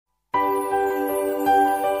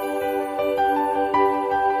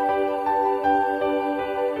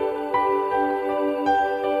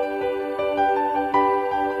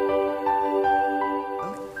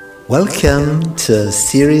Welcome to a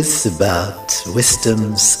series about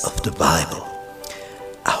wisdoms of the Bible.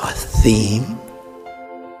 Our theme,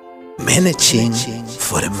 Managing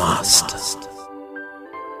for the Master.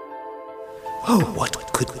 Oh,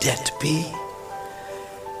 what could that be?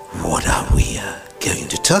 What are we going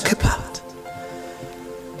to talk about?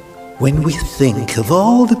 When we think of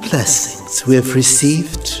all the blessings we have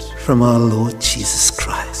received from our Lord Jesus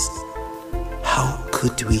Christ, how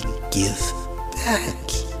could we give back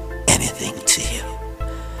anything to Him?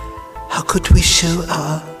 How could we show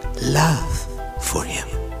our love for Him?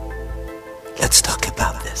 Let's talk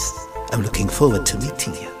about this. I'm looking forward to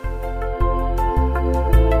meeting you.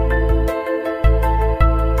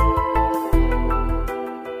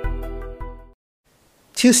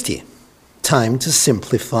 Tuesday, time to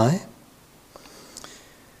simplify.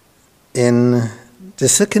 In the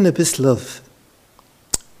second epistle of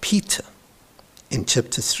Peter, in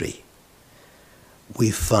chapter 3, we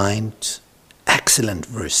find excellent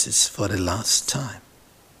verses for the last time.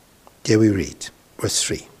 Here we read, verse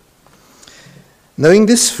 3. Knowing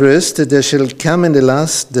this first, that there shall come in the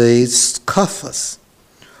last days scoffers,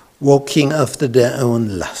 walking after their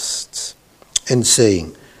own lusts, and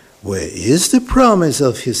saying, where is the promise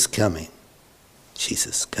of his coming?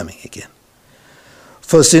 Jesus coming again.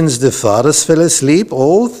 For since the fathers fell asleep,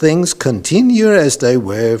 all things continue as they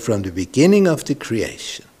were from the beginning of the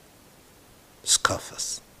creation.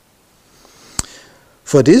 Scoffers.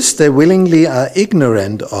 For this they willingly are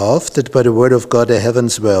ignorant of, that by the word of God the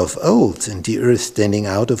heavens were of old, and the earth standing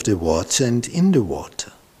out of the water and in the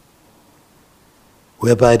water,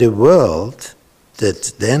 whereby the world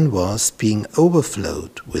that then was, being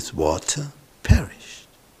overflowed with water, perished.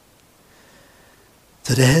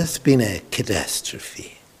 So there has been a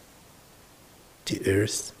catastrophe. The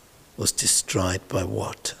earth was destroyed by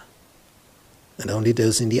water, and only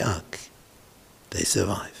those in the ark, they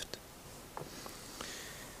survived.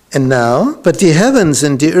 And now, but the heavens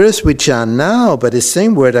and the earth which are now by the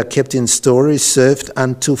same word are kept in store, reserved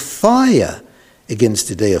unto fire against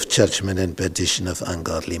the day of judgment and perdition of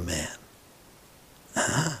ungodly men.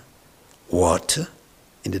 Water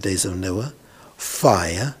in the days of Noah,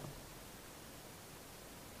 fire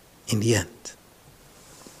in the end.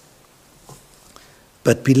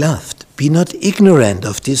 But beloved, be not ignorant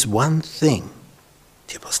of this one thing.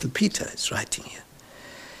 The Apostle Peter is writing here.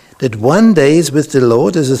 That one day is with the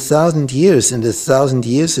Lord as 1,000 years, and 1,000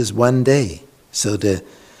 years is one day. So the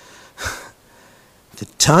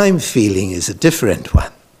time feeling is a different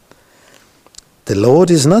one. The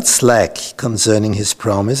Lord is not slack concerning his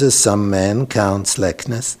promise, as some men count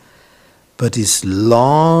slackness, but is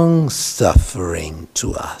long-suffering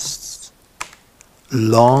to us.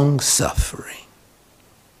 Long-suffering.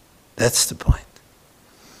 That's the point.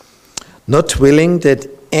 Not willing that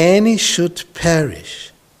any should perish,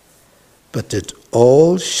 but that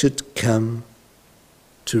all should come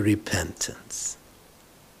to repentance.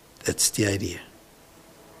 That's the idea.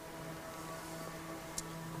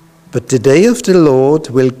 But the day of the Lord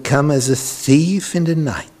will come as a thief in the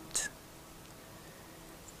night,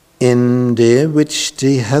 in the which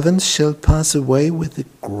the heavens shall pass away with a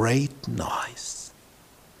great noise,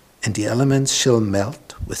 and the elements shall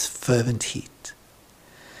melt with fervent heat.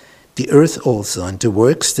 The earth also and the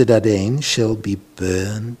works that are therein shall be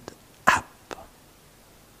burned up.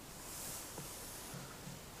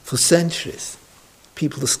 For centuries,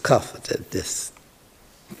 people scoffed at this.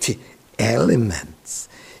 The elements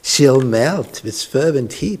shall melt with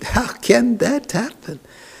fervent heat. How can that happen?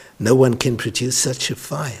 No one can produce such a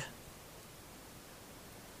fire.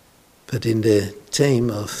 But in the time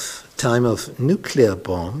of nuclear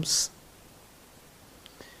bombs,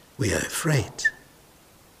 we are afraid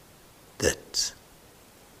that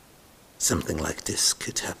something like this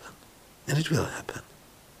could happen. And it will happen.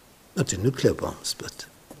 Not the nuclear bombs, but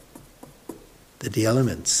that the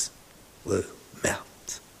elements will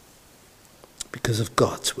melt. Because of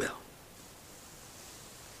God's will.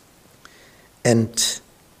 And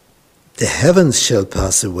the heavens shall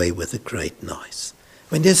pass away with a great noise.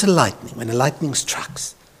 When there's a lightning, when a lightning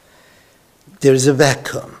strikes, there is a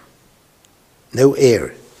vacuum. No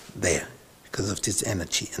air there because of this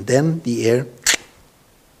energy. And then the air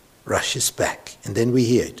rushes back. And then we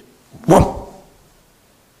hear it. Whoom!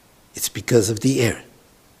 It's because of the air.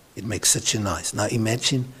 It makes such a noise. Now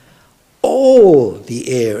imagine all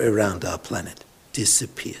the air around our planet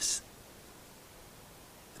disappears.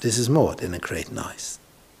 This is more than a great noise.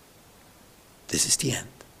 This is the end.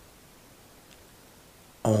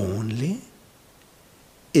 Only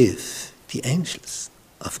if the angels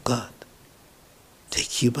of God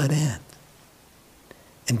take you by the hand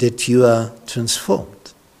and that you are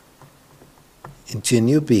transformed into a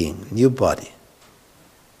new being, new body,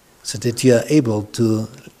 so that you are able to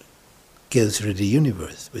go through the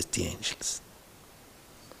universe with the angels.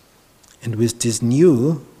 And with this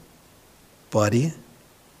new body,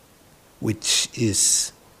 which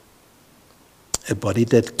is a body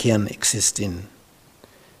that can exist in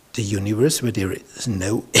the universe where there is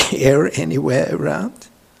no air anywhere around,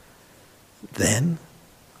 then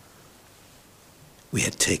we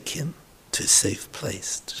are taken to a safe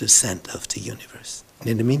place, to the center of the universe. And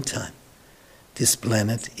in the meantime, this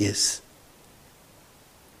planet is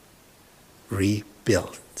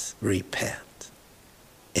rebuilt, repaired.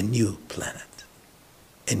 A new planet,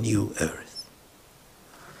 a new earth,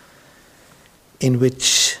 in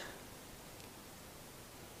which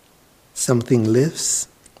something lives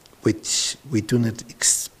which we do not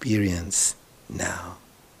experience now,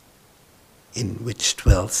 in which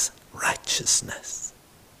dwells righteousness.